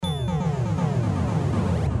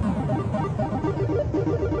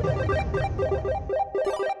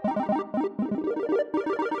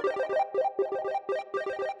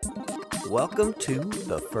Welcome to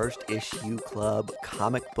the First Issue Club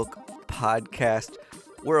comic book podcast.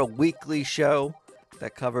 We're a weekly show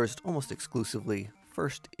that covers almost exclusively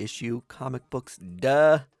first issue comic books.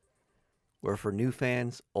 Duh. We're for new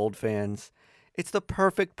fans, old fans. It's the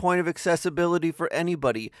perfect point of accessibility for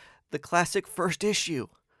anybody. The classic first issue,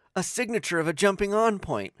 a signature of a jumping on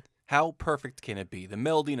point. How perfect can it be? The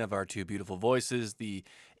melding of our two beautiful voices, the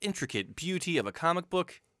intricate beauty of a comic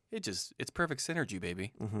book. It's perfect synergy,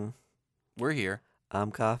 baby. Mm-hmm. We're here. I'm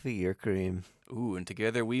coffee, you're cream. Ooh, and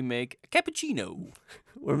together we make a cappuccino.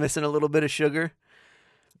 We're missing a little bit of sugar.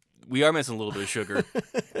 We are missing a little bit of sugar.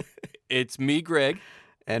 It's me, Greg.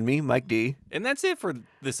 And me, Mike D. And that's it for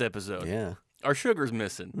this episode. Yeah. Our sugar's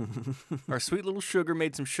missing. Our sweet little sugar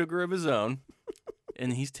made some sugar of his own,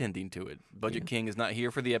 and he's tending to it. Budget King is not here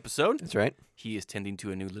for the episode. That's right. He is tending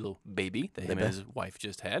to a new little baby that him and his wife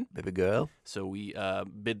just had. Baby girl. So we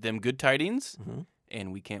bid them good tidings, Mm-hmm.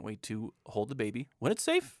 and we can't wait to hold the baby when it's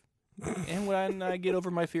safe and when I get over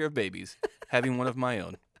my fear of babies, having one of my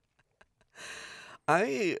own.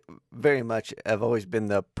 I very much have always been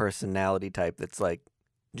the personality type that's like,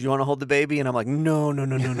 do you want to hold the baby? And I'm like, no. Oh,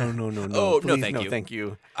 no, Please, thank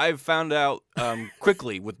you. I've found out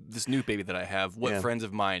quickly with this new baby that I have what Yeah. friends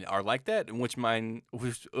of mine are like that, and which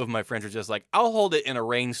of my friends are just like, I'll hold it in a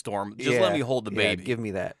rainstorm. Just let me hold the baby. Give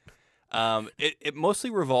me that. It mostly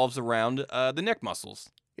revolves around the neck muscles.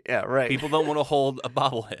 Yeah, right. People don't want to hold a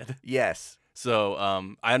bobblehead. Yes. So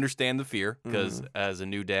I understand the fear because Mm-hmm. as a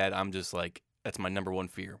new dad, I'm just like, that's my number one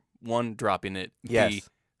fear. One, dropping it. Yes. B,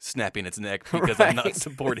 snapping its neck because I'm not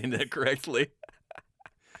supporting it correctly.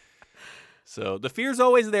 So the fear's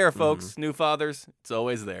always there, folks. New fathers, it's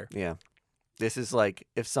always there. Yeah. This is like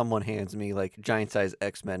if someone hands me like giant size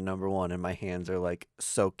X-Men #1 and my hands are like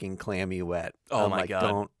soaking clammy wet. Oh, I'm my like, God.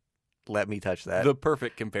 Don't let me touch that. The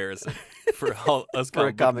perfect comparison for all us For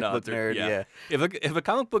a comic book nuts. nerd, yeah. If a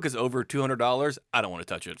comic book is over $200, I don't want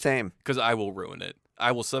to touch it Same. because I will ruin it.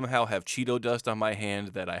 I will somehow have Cheeto dust on my hand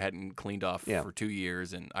that I hadn't cleaned off Yeah. for 2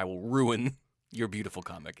 years, and I will ruin your beautiful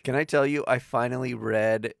comic. Can I tell you, I finally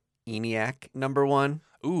read ENIAC #1.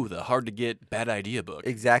 Ooh, the hard-to-get bad idea book.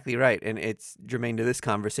 Exactly right. And it's germane to this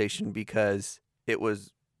conversation because it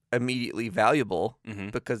was immediately valuable Mm-hmm.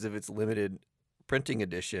 because of its limited printing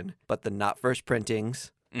edition. But the not first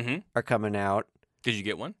printings Mm-hmm. are coming out. Did you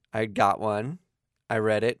get one? I got one. I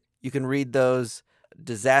read it. You can read those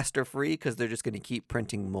disaster free because they're just going to keep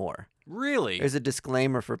printing more. Really? There's a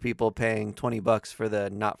disclaimer for people paying $20 for the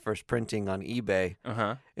not first printing on eBay.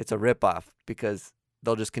 Uh-huh. It's a ripoff because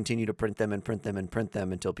they'll just continue to print them and print them and print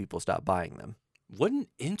them until people stop buying them. What an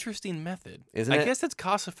interesting method. Isn't I it? guess that's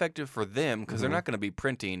cost-effective for them because they're Mhm. not going to be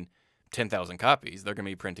printing 10,000 copies. They're going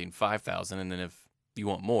to be printing 5,000, and then if you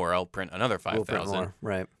want more, I'll print another We'll print 5,000. more.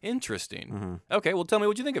 Right. Interesting. hmm Okay, well, tell me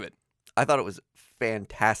what you think of it. I thought it was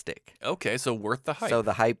fantastic. Okay, so worth the hype. So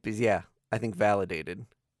the hype is, I think validated.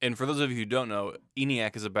 And for those of you who don't know,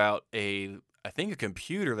 ENIAC is about a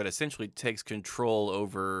computer that essentially takes control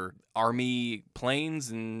over army planes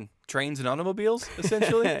and trains and automobiles,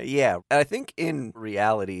 essentially. Yeah. I think in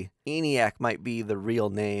reality, ENIAC might be the real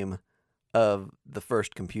name of the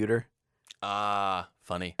first computer. Ah,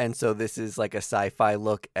 funny. And so this is like a sci-fi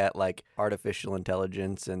look at like artificial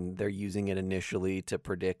intelligence, and they're using it initially to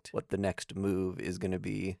predict what the next move is going to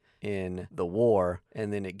be in the war.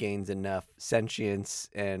 And then it gains enough sentience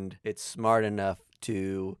and it's smart enough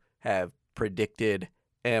to have predicted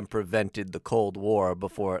and prevented the Cold War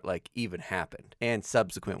before it like even happened and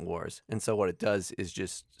subsequent wars. And so what it does is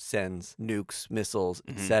just sends nukes, missiles,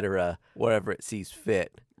 Mhm. etc., wherever it sees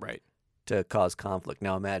fit Right. to cause conflict.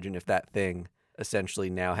 Now imagine if that thing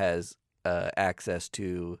essentially now has access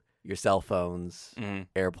to your cell phones, Mhm.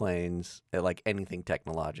 airplanes, like anything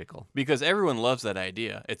technological. Because everyone loves that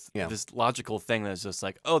idea. It's Yeah. this logical thing that's just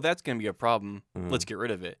like, oh, that's going to be a problem. Mhm. Let's get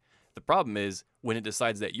rid of it. The problem is when it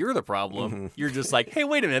decides that you're the problem, Mhm. you're just like, hey,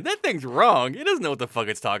 wait a minute, that thing's wrong. It doesn't know what the fuck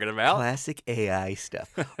it's talking about. Classic AI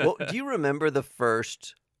stuff. Well, do you remember the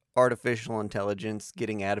first artificial intelligence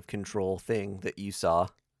getting out of control thing that you saw?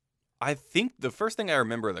 I think the first thing I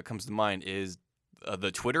remember that comes to mind is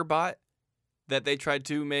the Twitter bot that they tried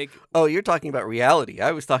to make. Oh, you're talking about reality.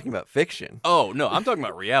 I was talking about fiction. Oh, no, I'm talking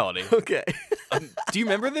about reality. Okay. Do you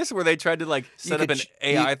remember this where they tried to like set up could an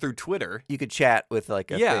AI through Twitter? You could chat with like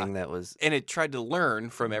a Yeah. thing that was... And it tried to learn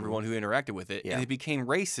from everyone who interacted with it, Yeah. and it became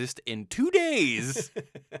racist in 2 days.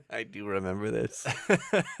 I do remember this.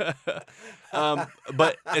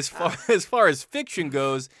 But as far as fiction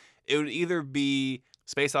goes, it would either be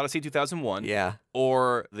Space Odyssey 2001 Yeah.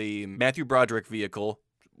 or the Matthew Broderick vehicle,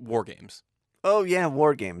 War Games. Oh, yeah,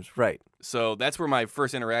 war games. Right. So that's where my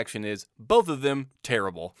first interaction is. Both of them,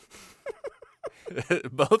 terrible.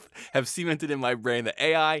 Both have cemented in my brain that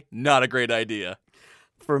AI, not a great idea.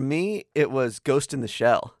 For me, it was Ghost in the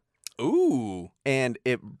Shell. Ooh. And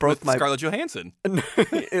it broke With my... Scarlett Johansson.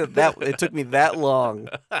 It took me that long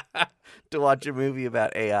to watch a movie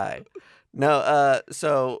about AI. No,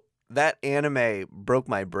 so that anime broke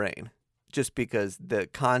my brain just because the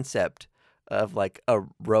concept of like a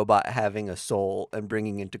robot having a soul and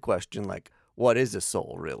bringing into question like what is a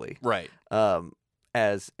soul really? Right.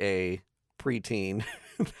 As a preteen,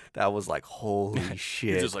 that was like holy shit.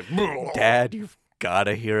 You're just like, Dad, you've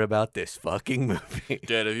gotta hear about this fucking movie.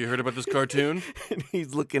 Dad, have you heard about this cartoon? And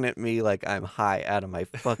he's looking at me like I'm high out of my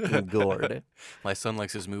fucking gourd. My son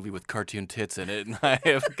likes this movie with cartoon tits in it, and I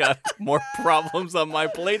have got more problems on my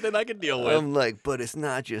plate than I can deal with. I'm like, but it's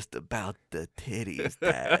not just about the titties,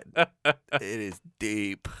 Dad. It is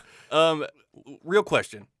deep. Real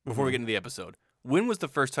question before we get into the episode. When was the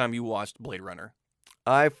first time you watched Blade Runner?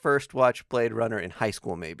 I first watched Blade Runner in high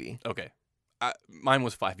school, maybe. Okay. Mine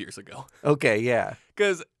was 5 years ago. Okay, yeah.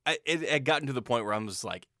 Because it had gotten to the point where I'm just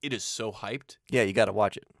like, it is so hyped. Yeah, you got to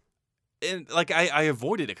watch it. And like, I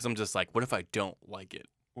avoided it because I'm just like, what if I don't like it?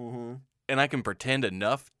 Mm-hmm. And I can pretend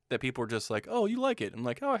enough that people are just like, oh, you like it. I'm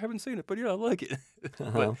like, oh, I haven't seen it, but yeah, I like it.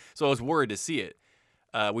 But, so I was worried to see it.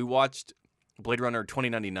 We watched Blade Runner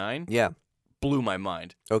 2099. Yeah. Blew my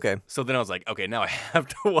mind. Okay. So then I was like, okay, now I have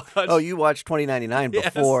to watch. Oh, you watched 2099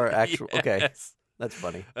 before actual. Yes. Okay. That's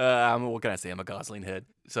funny. What can I say? I'm a Gosling head.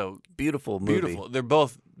 So beautiful movie. beautiful. They're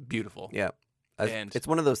both beautiful. Yeah. And it's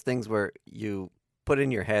one of those things where you put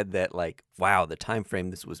in your head that like, wow, the time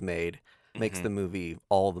frame this was made makes the movie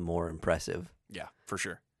all the more impressive. Yeah, for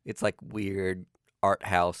sure. It's like weird art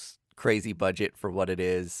house, crazy budget for what it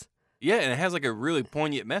is. Yeah, and it has like a really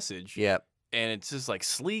poignant message. Yeah. And it's just like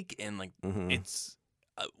sleek and like it's.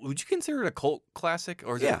 Would you consider it a cult classic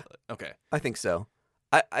or is it? Okay. I think so.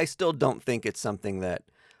 I still don't think it's something that,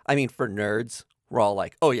 I mean, for nerds, we're all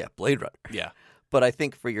like, oh yeah, Blade Runner. Yeah. But I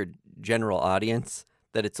think for your general audience,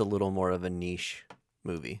 that it's a little more of a niche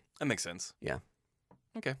movie. That makes sense. Yeah.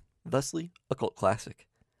 Okay. Thusly, a cult classic,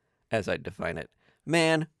 as I define it.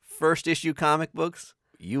 Man, first issue comic books,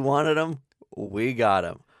 you wanted them, we got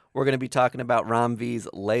them. We're going to be talking about Ram V's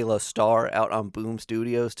Layla Starr out on Boom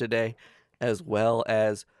Studios today, as well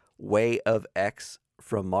as Way of X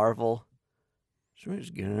from Marvel. Should we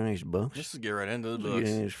just get into these books? Just to get right into the Get books.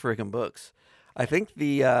 into these freaking books. I think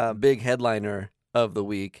the big headliner of the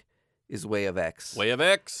week is Way of X. Way of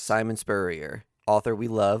X. Simon Spurrier, author we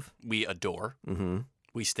love. We adore. Mm-hmm.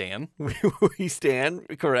 We stan. We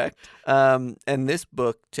stand, correct. And this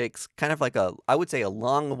book takes kind of like I would say a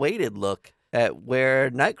long-awaited look at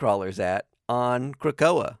where Nightcrawler's at on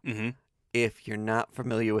Krakoa. Mm-hmm. If you're not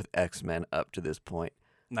familiar with X-Men up to this point.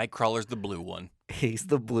 Nightcrawler's the blue one. He's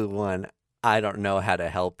the blue one. I don't know how to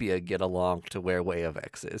help you get along to where Way of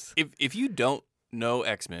X is. If you don't know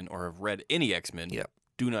X-Men or have read any X-Men, Yep.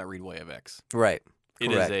 do not read Way of X. Right.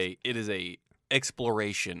 Correct. It is a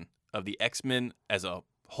exploration of the X-Men as a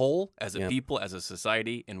whole, as a people, as a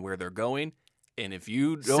society, and where they're going. And if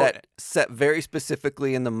you don't set very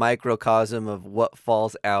specifically in the microcosm of what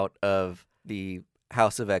falls out of the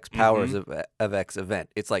House of X Powers of X event.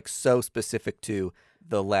 It's like so specific to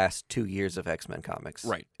the last 2 years of X-Men comics.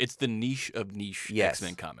 Right. It's the niche of niche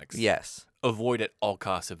X-Men comics. Yes. Avoid at all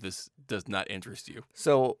costs if this does not interest you.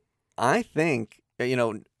 So I think, a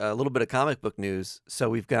little bit of comic book news. So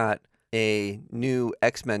we've got a new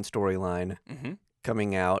X-Men storyline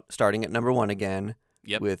coming out, starting at number 1 again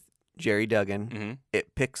with Jerry Duggan. Mm-hmm.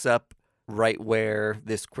 It picks up right where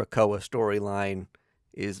this Krakoa storyline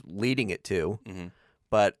is leading it to. Mm-hmm.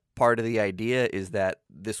 But part of the idea is that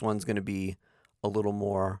this one's going to be a little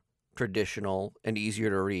more traditional and easier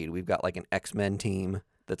to read. We've got like an X-Men team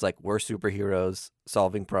that's like, we're superheroes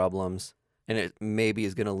solving problems. And it maybe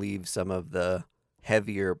is going to leave some of the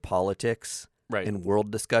heavier politics and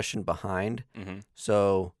world discussion behind. Mm-hmm.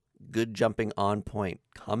 So good jumping on point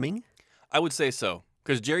coming. I would say so.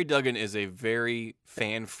 Because Jerry Duggan is a very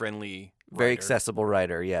fan-friendly Very writer. accessible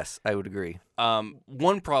writer. Yes, I would agree.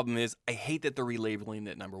 One problem is I hate that they're relabeling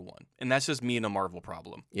it number 1. And that's just me and a Marvel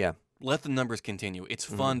problem. Yeah. Let the numbers continue. It's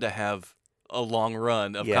fun to have a long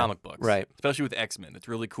run of comic books. Right. Especially with X-Men. It's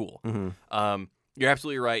really cool. Mm-hmm. You're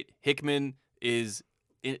absolutely right. Hickman is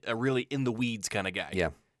a really in-the-weeds kind of guy. Yeah.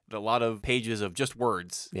 A lot of pages of just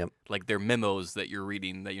words. Yep. Like they're memos that you're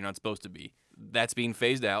reading that you're not supposed to be. That's being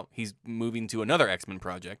phased out. He's moving to another X-Men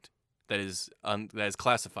project that is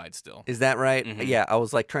classified still. Is that right? Mm-hmm. Yeah, I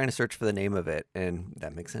was like trying to search for the name of it, and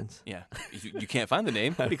that makes sense. Yeah. You can't find the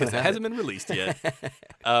name because it hasn't been released yet.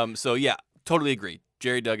 So yeah, totally agree.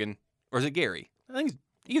 Jerry Duggan, or is it Gary? I think it's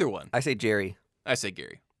either one. I say Jerry. I say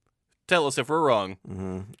Gary. Tell us if we're wrong.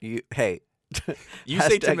 Hey, You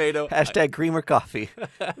say tomato. Hashtag cream or coffee.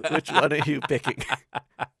 Which one are you picking?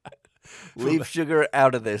 Leave sugar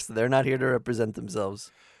out of this. They're not here to represent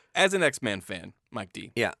themselves. As an X-Men fan, Mike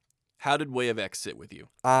D. Yeah. How did Way of X sit with you?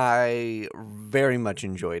 I very much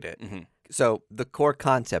enjoyed it. Mm-hmm. So the core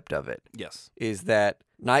concept of it Yes. is that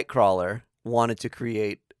Nightcrawler wanted to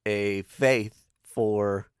create a faith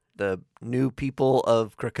for the new people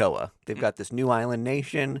of Krakoa. They've got this new island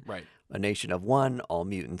nation, Right. a nation of one, all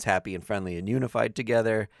mutants happy and friendly and unified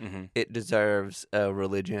together. Mm-hmm. It deserves a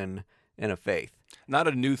religion and a faith. Not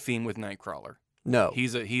a new theme with Nightcrawler. No.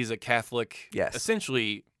 He's a Catholic. Yes.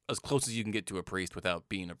 Essentially, as close as you can get to a priest without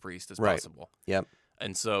being a priest as Right. possible. Yep.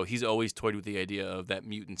 And so he's always toyed with the idea of that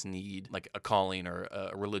mutants need like a calling or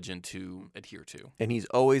a religion to adhere to. And he's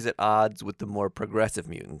always at odds with the more progressive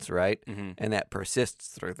mutants, right? Mm-hmm. And that persists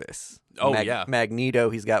through this. Oh, yeah. Magneto,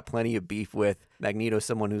 he's got plenty of beef with. Magneto's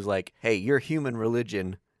someone who's like, hey, your human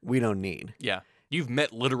religion, we don't need. Yeah. You've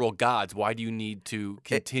met literal gods. Why do you need to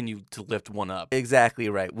continue to lift one up? Exactly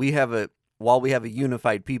right. While we have a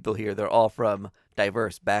unified people here, they're all from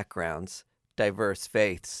diverse backgrounds, diverse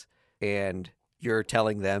faiths, and you're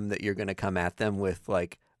telling them that you're going to come at them with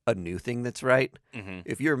like a new thing that's right. Mm-hmm.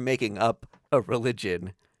 If you're making up a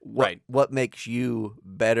religion, Right. what makes you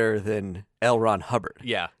better than L. Ron Hubbard?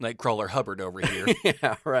 Yeah. Nightcrawler Hubbard over here.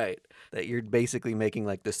 Yeah, right. That you're basically making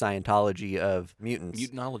like the Scientology of mutants.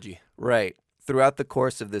 Mutantology. Right. Throughout the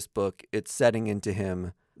course of this book, it's setting into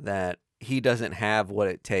him that he doesn't have what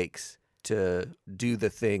it takes to do the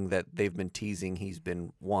thing that they've been teasing he's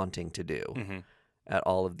been wanting to do Mm-hmm. at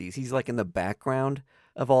all of these. He's like in the background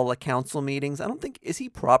of all the council meetings. I don't think, is he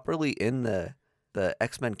properly in the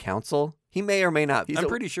X-Men council? He may or may not. I'm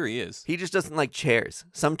pretty sure he is. He just doesn't like chairs.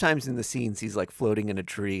 Sometimes in the scenes, he's like floating in a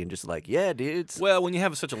tree and just like, yeah, dudes. Well, when you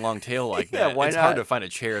have such a long tail like Yeah, that, why it's not? hard to find a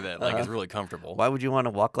chair that like is Uh-huh. really comfortable. Why would you want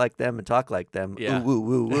to walk like them and talk like them? Yeah. Ooh, woo,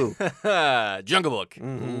 woo, woo. Jungle Book.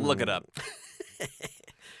 Mhm. Look it up.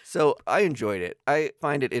 So I enjoyed it. I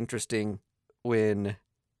find it interesting when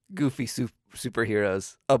goofy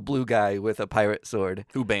superheroes, a blue guy with a pirate sword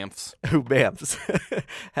Who bamfs? who bamfs,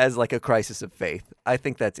 has like a crisis of faith. I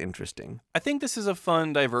think that's interesting. I think this is a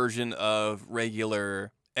fun diversion of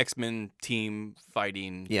regular X-Men team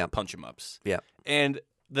fighting Yeah. punch 'em ups. Yeah. And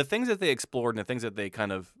the things that they explored and the things that they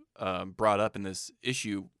kind of brought up in this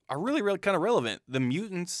issue are really, really kind of relevant. The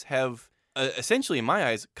mutants have essentially, in my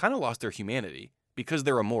eyes, kind of lost their humanity because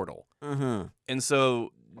they're immortal. Mm-hmm. And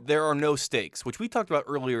so there are no stakes, which we talked about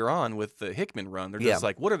earlier on with the Hickman run. They're just Yeah.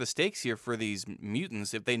 like, what are the stakes here for these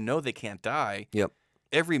mutants if they know they can't die? Yep.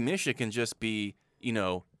 Every mission can just be,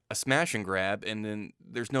 a smash and grab, and then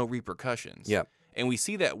there's no repercussions. Yep. And we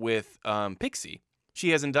see that with Pixie. She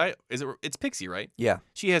hasn't died. It's Pixie, right? Yeah.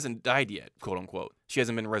 She hasn't died yet, quote unquote. She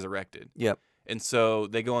hasn't been resurrected. Yep. And so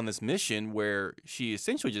they go on this mission where she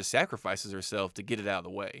essentially just sacrifices herself to get it out of the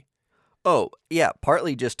way. Oh, yeah.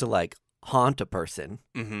 Partly just to like haunt a person.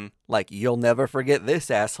 Mm-hmm. Like, you'll never forget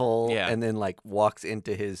this asshole. Yeah. And then like walks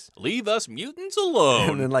into his, Leave us mutants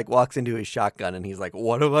alone. and then like walks into his shotgun and he's like,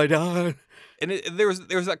 what have I done? And there was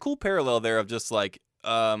that cool parallel there of just like,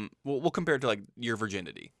 we'll compare it to like your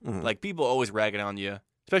virginity. Mhm. Like people always ragging on you,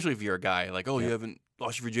 especially if you're a guy. Like, oh, Yeah. you haven't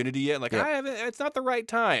lost your virginity yet. Like, Yeah. I haven't. It's not the right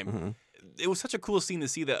time. Mhm. It was such a cool scene to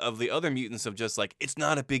see that of the other mutants of just like, it's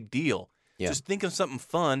not a big deal. Yeah. Just think of something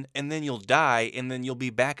fun, and then you'll die, and then you'll be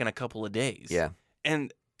back in a couple of days. Yeah.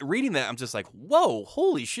 And reading that, I'm just like, whoa,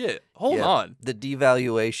 holy shit, hold Yeah. on. The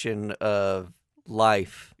devaluation of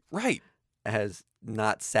life Right. has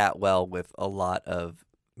not sat well with a lot of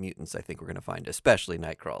mutants, I think we're going to find, especially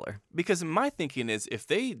Nightcrawler. Because my thinking is if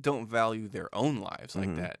they don't value their own lives like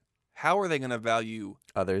Mhm. that, how are they going to value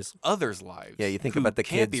Others others' lives? Yeah, you think who about the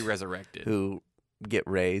can't kids be resurrected. who get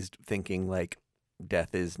raised thinking like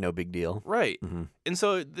death is no big deal. Right. Mhm. And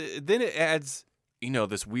so then it adds,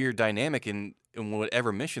 this weird dynamic in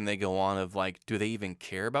whatever mission they go on of like, do they even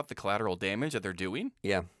care about the collateral damage that they're doing?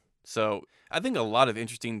 Yeah. So I think a lot of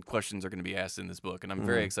interesting questions are going to be asked in this book, and I'm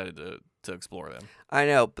very Mhm. excited to explore them. I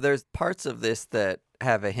know, but there's parts of this that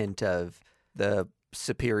have a hint of the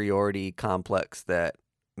superiority complex that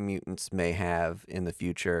mutants may have in the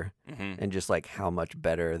future, Hmm. and just like how much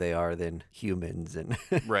better they are than humans, and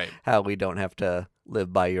Right. how we don't have to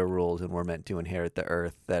live by your rules and we're meant to inherit the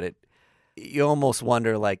earth. That you almost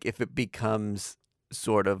wonder like if it becomes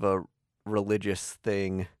sort of a religious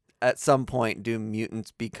thing at some point, do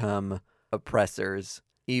mutants become oppressors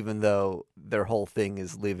even though their whole thing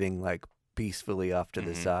is living like peacefully off to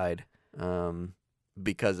the Mhm. side,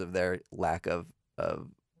 because of their lack of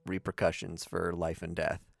repercussions for life and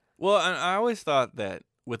death? Well, I always thought that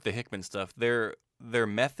with the Hickman stuff, there their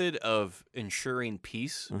method of ensuring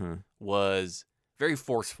peace was very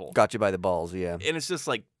forceful. Got you by the balls, yeah. And it's just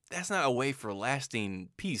like, that's not a way for lasting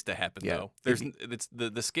peace to happen, though.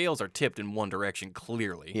 The scales are tipped in one direction,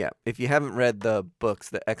 clearly. Yeah. If you haven't read the books,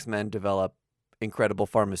 the X-Men develop incredible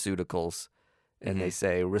pharmaceuticals, and they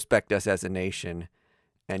say, respect us as a nation,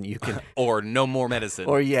 and you can... or no more medicine.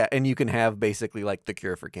 And you can have basically like the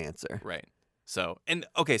cure for cancer. Right. So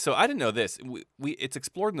I didn't know this. It's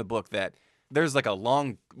explored in the book that there's like a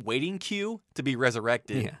long waiting queue to be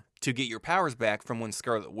resurrected to get your powers back from when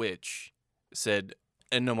Scarlet Witch said,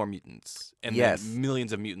 and no more mutants. And then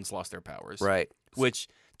millions of mutants lost their powers. Right. Which,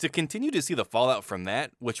 to continue to see the fallout from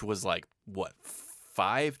that, which was like, what,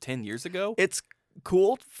 5-10 years ago? It's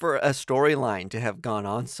cool for a storyline to have gone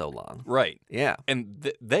on so long. Right. Yeah.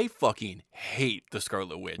 And they fucking hate the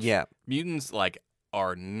Scarlet Witch. Yeah. Mutants, like,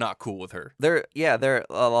 are not cool with her. They're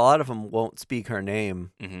a lot of them won't speak her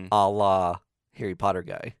name, a la Harry Potter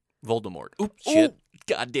guy. Voldemort. Oops, shit.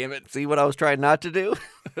 God damn it. See what I was trying not to do?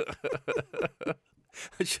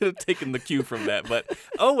 I should have taken the cue from that, but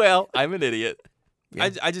oh well, I'm an idiot. Yeah.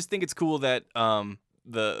 I just think it's cool that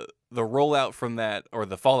the rollout from that, or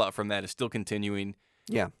the fallout from that, is still continuing.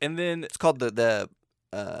 Yeah. And then it's called the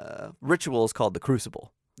ritual is called the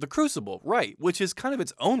Crucible. The Crucible, right, which is kind of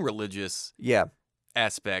its own religious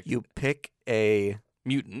aspect. You pick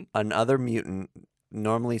another mutant,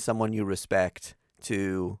 normally someone you respect,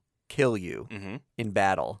 to kill you in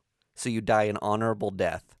battle. So you die an honorable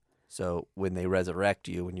death. So when they resurrect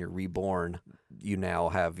you and you're reborn, you now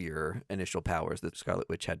have your initial powers that Scarlet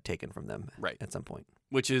Witch had taken from them at some point.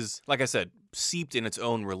 Which is, like I said, seeped in its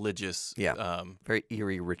own religious... very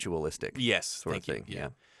eerie, ritualistic sort of thing.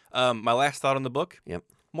 Yeah. My last thought on the book? Yep.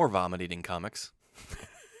 More vomit-eating comics.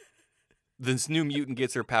 This new mutant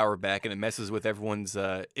gets her power back, and it messes with everyone's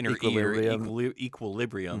inner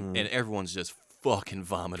equilibrium, and everyone's just fucking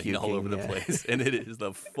vomiting all over the place. And it is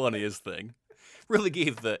the funniest thing. Really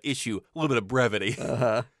gave the issue a little bit of brevity.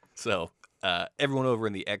 So everyone over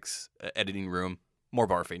in the X editing room, more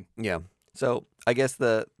barfing. Yeah. So I guess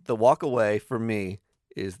the walk away for me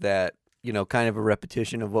is that, kind of a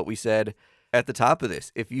repetition of what we said at the top of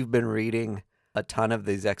this. If you've been reading a ton of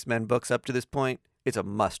these X-Men books up to this point, it's a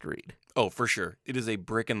must read. Oh, for sure. It is a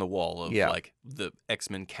brick in the wall of like the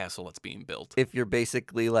X-Men castle that's being built. If you're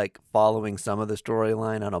basically like following some of the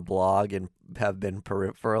storyline on a blog and have been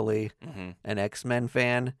peripherally an X-Men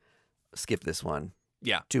fan, skip this one.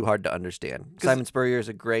 Yeah. Too hard to understand. Simon Spurrier is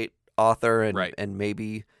a great author, and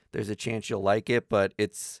maybe there's a chance you'll like it, but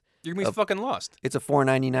you're gonna be fucking lost. It's a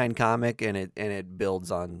 $4.99 comic, and it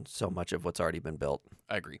builds on so much of what's already been built.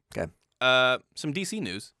 I agree. Okay. Some DC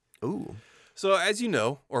news. Ooh. So, as you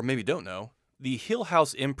know, or maybe don't know, the Hill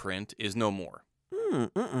House imprint is no more.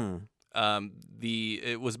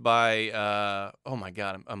 It was by oh my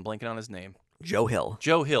god, I'm blanking on his name. Joe Hill.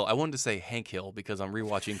 Joe Hill. I wanted to say Hank Hill because I'm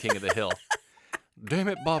rewatching King of the Hill. Damn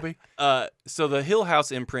it, Bobby. So the Hill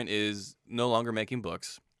House imprint is no longer making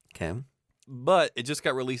books. Okay. But it just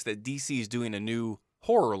got released that DC is doing a new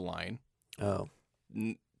horror line. Oh.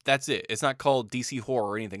 That's it. It's not called DC Horror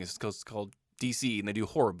or anything. It's called DC, and they do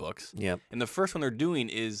horror books. Yep. And the first one they're doing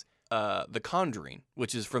is The Conjuring,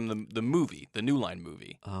 which is from the movie, the New Line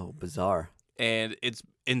movie. Oh, bizarre. And it's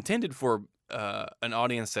intended for an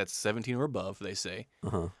audience that's 17 or above, they say.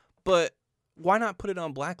 Uh-huh. But why not put it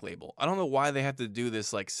on Black Label? I don't know why they have to do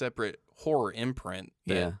this like separate horror imprint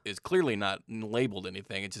that is clearly not labeled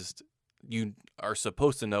anything. It's just you are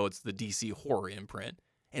supposed to know it's the DC horror imprint.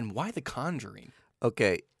 And why The Conjuring?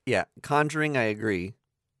 Okay, yeah, Conjuring, I agree.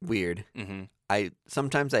 Weird.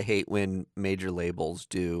 Sometimes I hate when major labels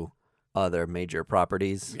do other major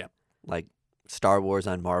properties. Yeah. Like Star Wars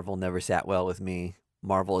on Marvel never sat well with me.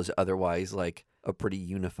 Marvel is otherwise like a pretty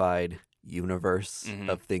unified universe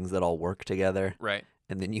of things that all work together. Right.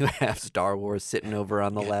 And then you have Star Wars sitting over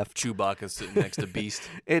on the left. Chewbacca sitting next to Beast.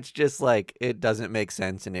 It's just like, it doesn't make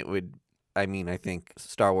sense, and I think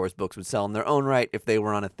Star Wars books would sell in their own right if they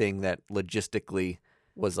were on a thing that logistically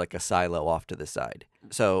was like a silo off to the side.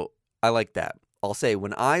 So I like that. I'll say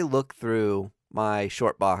when I look through my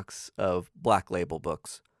short box of Black Label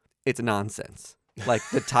books, it's nonsense. Like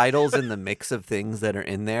the titles and the mix of things that are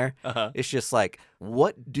in there, it's just like,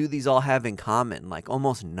 what do these all have in common? Like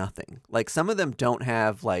almost nothing. Like some of them don't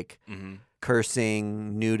have like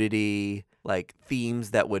cursing, nudity, like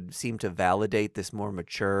themes that would seem to validate this more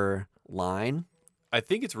mature line. I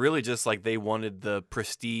think it's really just like they wanted the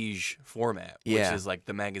prestige format, which is like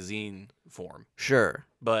the magazine form. Sure.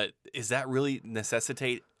 But does that really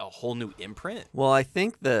necessitate a whole new imprint? Well, I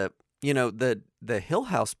think the Hill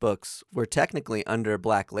House books were technically under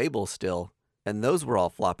Black Label still and those were all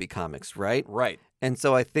floppy comics, right? Right. And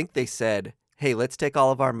so I think they said, hey, let's take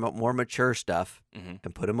all of our more mature stuff Mm-hmm.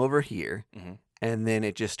 and put them over here. Mm-hmm. And then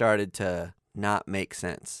it just started to not make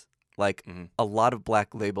sense. Like Mm-hmm. a lot of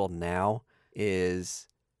Black Label now is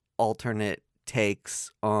alternate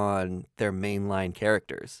takes on their mainline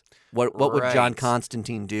characters. What would John Right.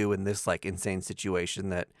 Constantine do in this like insane situation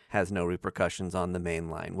that has no repercussions on the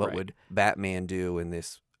mainline? What Right. would Batman do in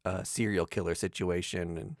this serial killer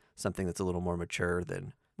situation and something that's a little more mature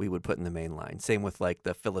than we would put in the mainline? Same with like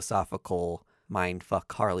the philosophical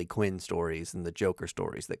mindfuck Harley Quinn stories and the Joker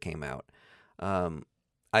stories that came out.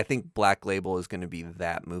 I think Black Label is going to be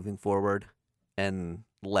that moving forward and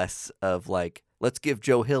less of like, let's give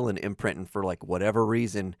Joe Hill an imprint and for like whatever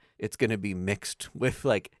reason, it's going to be mixed with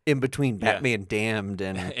like in between Yeah. Batman Damned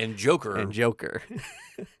and, And Joker. and Joker.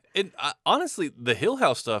 And honestly, the Hill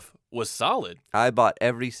House stuff was solid. I bought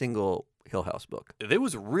every single Hill House book. It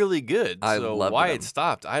was really good. I so loved why them. it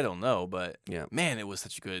stopped, I don't know. But Yeah. man, it was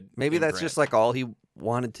such a good. Maybe that's imprint. just like all he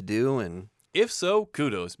wanted to do. And If so,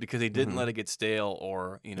 kudos because he didn't Mhm. let it get stale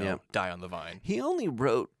or Yeah. die on the vine. he only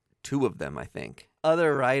wrote 2 of them, I think.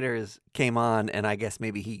 Other writers came on, and I guess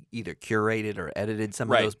maybe he either curated or edited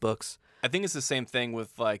some Right. of those books. I think it's the same thing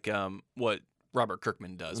with like what Robert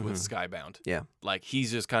Kirkman does with Skybound. Yeah. Like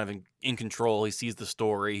he's just kind of in control. He sees the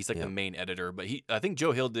story. He's like Yeah. the main editor. But I think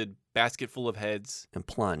Joe Hill did Basket Full of Heads And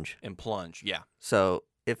Plunge. and Plunge. Yeah. So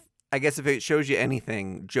if it shows you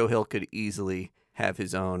anything, Joe Hill could easily have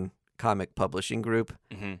his own comic publishing group,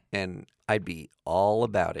 hmm and I'd be all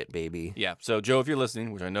about it, baby. Yeah. So Joe, if you're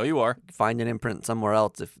listening, which I know you are, Find an imprint somewhere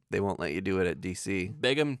else if they won't let you do it at DC.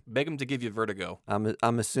 beg him to give you Vertigo.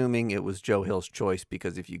 I'm assuming it was Joe Hill's choice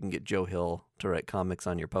because if you can get Joe Hill to write comics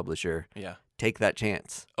on your publisher, Yeah. take that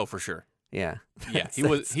chance. Oh, for sure. Yeah. Yeah.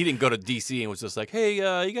 He didn't go to DC and was just like, hey,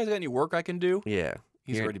 you guys got any work I can do? Yeah.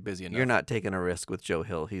 He's You're- already busy enough. You're not taking a risk with Joe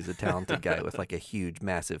Hill. He's a talented guy with like a huge,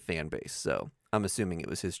 massive fan base. So I'm assuming it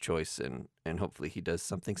was his choice, and hopefully he does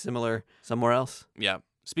something similar somewhere else. Yeah.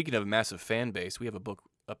 Speaking of a massive fan base, we have a book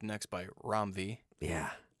up next by Ram V. Yeah.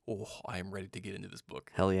 Oh, I am ready to get into this book.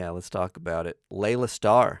 Hell yeah. Let's talk about it. Layla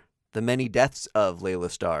Starr. The Many Deaths of Layla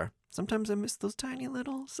Starr. Sometimes I miss those tiny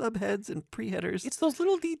little subheads and pre-headers. It's those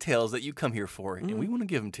little details that you come here for, and we want to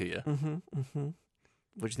give them to you. Mm-hmm.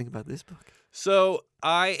 What'd you think about this book? So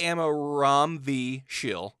I am a Ram V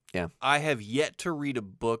shill. Yeah. I have yet to read a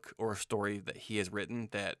book or a story that he has written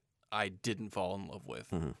that I didn't fall in love with.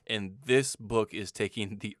 Mhm. And this book is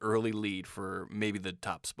taking the early lead for maybe the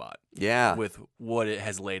top spot Yeah. with what it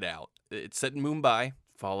has laid out. It's set in Mumbai,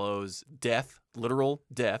 follows death, literal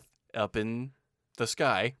death, up in the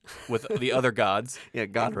sky with the other gods. Yeah,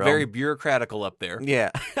 God realm. Very bureaucratical up there.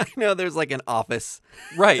 Yeah. I know there's like an office.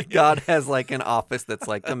 Right. God has like an office that's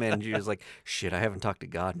like, come in. And you're just like, shit, I haven't talked to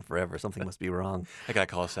God in forever. Something must be wrong. I gotta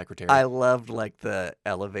call a secretary. I loved like the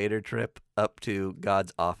elevator trip up to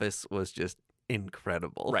God's office was just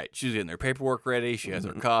incredible. Right. She's getting her paperwork ready. She has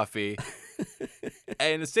her Mhm. coffee.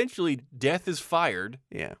 And essentially, Death is fired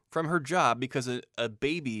Yeah. from her job because a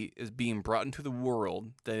baby is being brought into the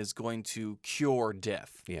world that is going to cure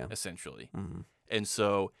Death, Yeah. essentially. Mhm. And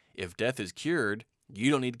so, if Death is cured, you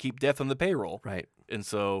don't need to keep Death on the payroll. Right. And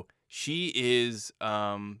so, she is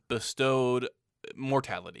bestowed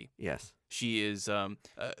mortality. Yes. She is,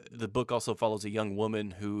 the book also follows a young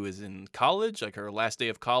woman who is in college, like her last day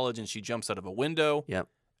of college, and she jumps out of a window. Yep.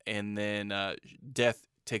 And then Death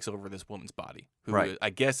takes over this woman's body, who Right.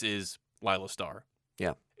 I guess is Lila Starr.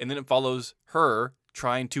 Yeah. And then it follows her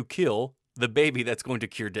trying to kill the baby that's going to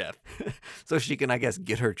cure Death So she can, I guess,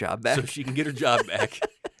 get her job back. so she can get her job back.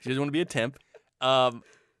 She doesn't want to be a temp.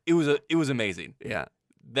 It was amazing. Yeah.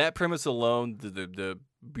 That premise alone, the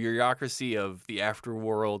bureaucracy of the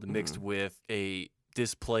afterworld mixed with a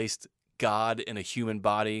displaced god in a human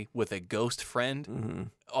body with a ghost friend. Hmm.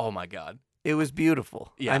 Oh my God. It was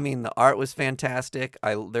beautiful. Yeah. I mean, the art was fantastic.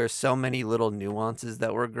 There's so many little nuances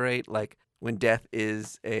that were great. Like when Death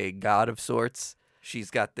is a god of sorts, she's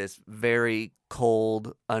got this very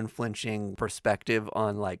cold, unflinching perspective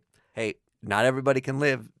on like, hey, not everybody can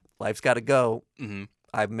live. Life's got to go. hmm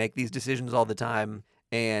I make these decisions all the time.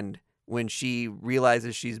 And when she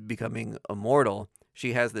realizes she's becoming immortal,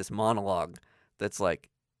 she has this monologue that's like,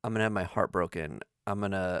 I'm going to have my heart broken. I'm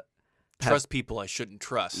going to Trust people I shouldn't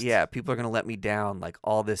trust. yeah, people are going to let me down, like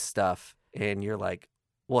all this stuff. And you're like,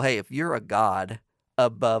 well, hey, if you're a god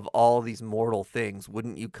above all these mortal things,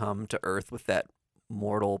 wouldn't you come to Earth with that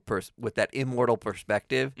immortal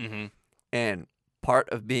perspective? hmm And part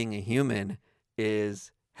of being a human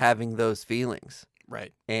is having those feelings.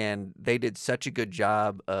 Right. And they did such a good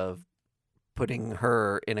job of putting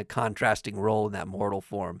her in a contrasting role in that mortal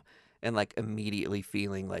form. and like immediately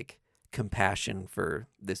feeling like compassion for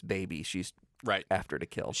this baby she's Right. after to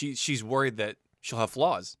kill. She's worried that she'll have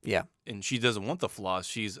flaws. Yeah. And she doesn't want the flaws.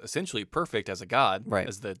 She's essentially perfect as a god, Right.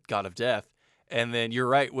 as the god of death. And then you're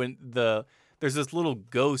right, when there's this little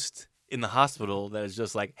ghost in the hospital that is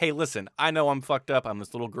just like, hey, listen, I know I'm fucked up. I'm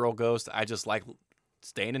this little girl ghost. I just like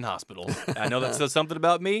staying in hospitals. I know that says something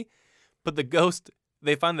about me. But the ghost,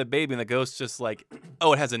 they find the baby, and the ghost's just like,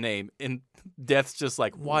 oh, it has a name. And Death's just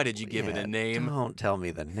like, why did you give it a name? Don't tell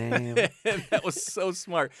me the name. And that was so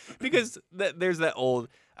smart. Because there's that old,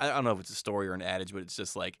 I don't know if it's a story or an adage, but it's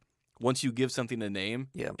just like, once you give something a name,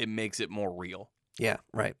 it makes it more real. Yeah,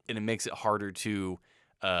 right. And it makes it harder to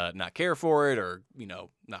not care for it or,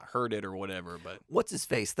 not hurt it or whatever. But what's his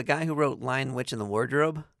face? The guy who wrote Lion, Witch, and the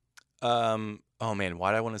Wardrobe? Oh, man, why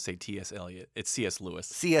do I want to say T.S. Eliot? It's C.S. Lewis.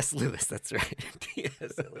 C.S. Lewis, that's right.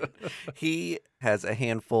 T.S. Eliot. He has a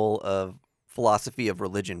handful of philosophy of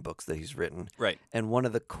religion books that he's written. Right. And one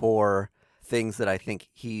of the core things that I think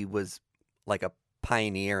he was like a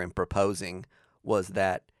pioneer in proposing was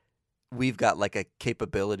that we've got like a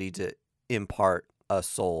capability to impart a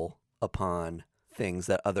soul upon things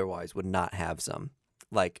that otherwise would not have some.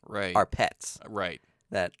 Like our pets. Right.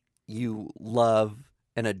 That you love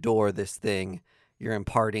and adore this thing, you're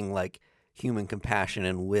imparting like human compassion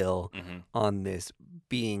and will on this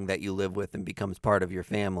being that you live with and becomes part of your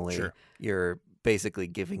family. Sure. You're basically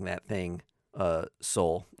giving that thing a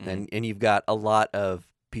soul. And you've got a lot of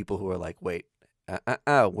people who are like, wait,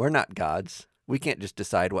 we're not gods. We can't just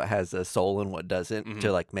decide what has a soul and what doesn't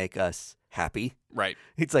to like make us happy. Right.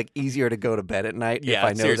 It's like easier to go to bed at night if Yeah,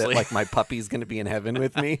 I know seriously. that like my puppy's going to be in heaven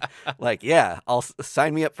with me. Like, yeah,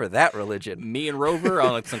 sign me up for that religion. Me and Rover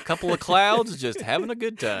on like some couple of clouds just having a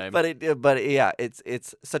good time. But yeah,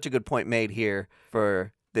 it's such a good point made here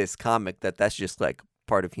for this comic that's just like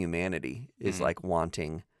part of humanity is like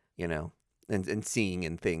wanting, and seeing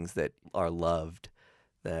in things that are loved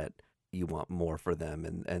that you want more for them,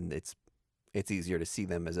 and it's easier to see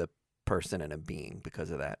them as a person and a being because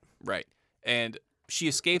of that. Right. And she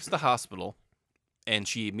escapes the hospital, and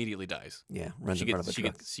she immediately dies. Yeah, runs in front of a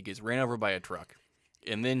truck. She gets ran over by a truck.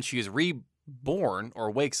 And then she is reborn or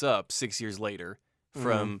wakes up 6 years later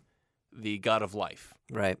from the god of life.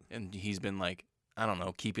 Right. And he's been like, I don't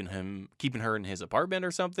know, keeping her in his apartment or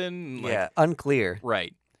something. Like, yeah, unclear.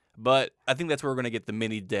 Right. But I think that's where we're going to get the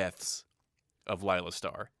many deaths of Lila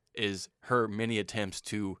Starr, is her many attempts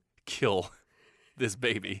to kill this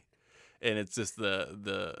baby. And it's just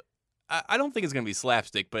I don't think it's going to be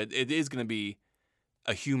slapstick, but it is going to be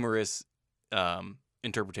a humorous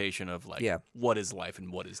interpretation of like what is life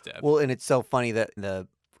and what is death. Well, and it's so funny that the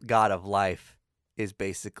god of life is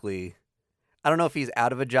basically, I don't know if he's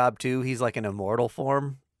out of a job too. He's like an immortal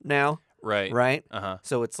form now. Right. Right? Uh-huh.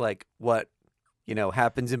 So it's like what,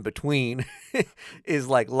 happens in between is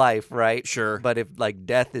like life, right? Sure. But if like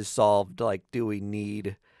death is solved, like do we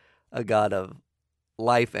need a god of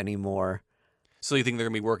life anymore? So you think they're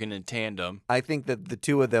going to be working in tandem? I think that the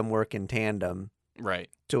two of them work in tandem. Right.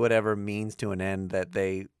 To whatever means to an end that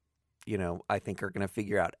they, I think are going to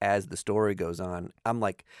figure out as the story goes on.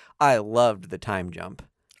 I loved the time jump.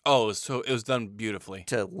 Oh, so it was done beautifully.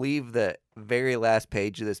 To leave the very last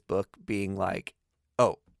page of this book being like,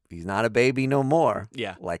 oh, he's not a baby no more.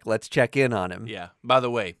 Yeah. Like, let's check in on him. Yeah. By the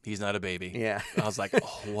way, he's not a baby. Yeah. I was like,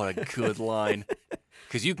 oh, what a good line.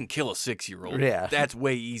 Because you can kill a 6-year-old. Yeah. That's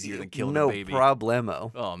way easier than killing no a baby. No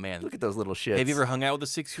problemo. Oh, man. Look at those little shits. Have you ever hung out with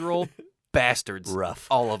a 6-year-old? Bastards. Rough.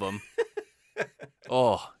 All of them.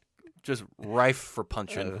 Oh, just rife for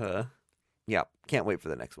punching. Yeah. Can't wait for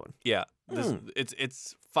the next one. Yeah.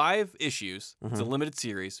 It's 5 issues. It's a limited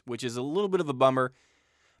series, which is a little bit of a bummer.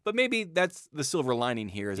 But maybe that's the silver lining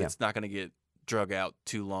here, is it's not going to get drug out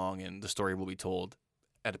too long, and the story will be told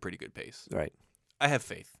at a pretty good pace. Right. I have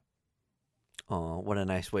faith. Oh, what a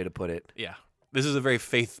nice way to put it. Yeah. This is a very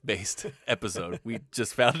faith-based episode. We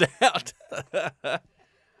just found out.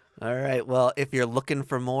 All right. Well, if you're looking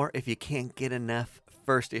for more, if you can't get enough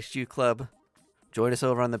First Issue Club, join us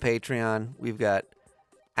over on the Patreon. We've got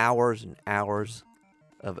hours and hours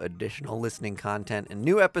of additional listening content and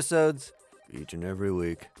new episodes each and every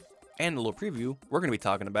week. And a little preview, we're going to be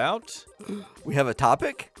talking about... We have a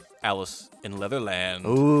topic? Alice in Leatherland.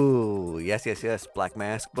 Ooh, yes. Black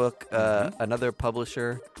Mask book. Another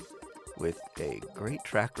publisher with a great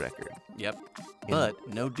track record. Yep. But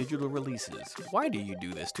no digital releases. Why do you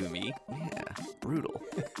do this to me? Yeah, brutal.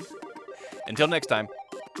 Until next time.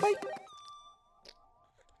 Bye.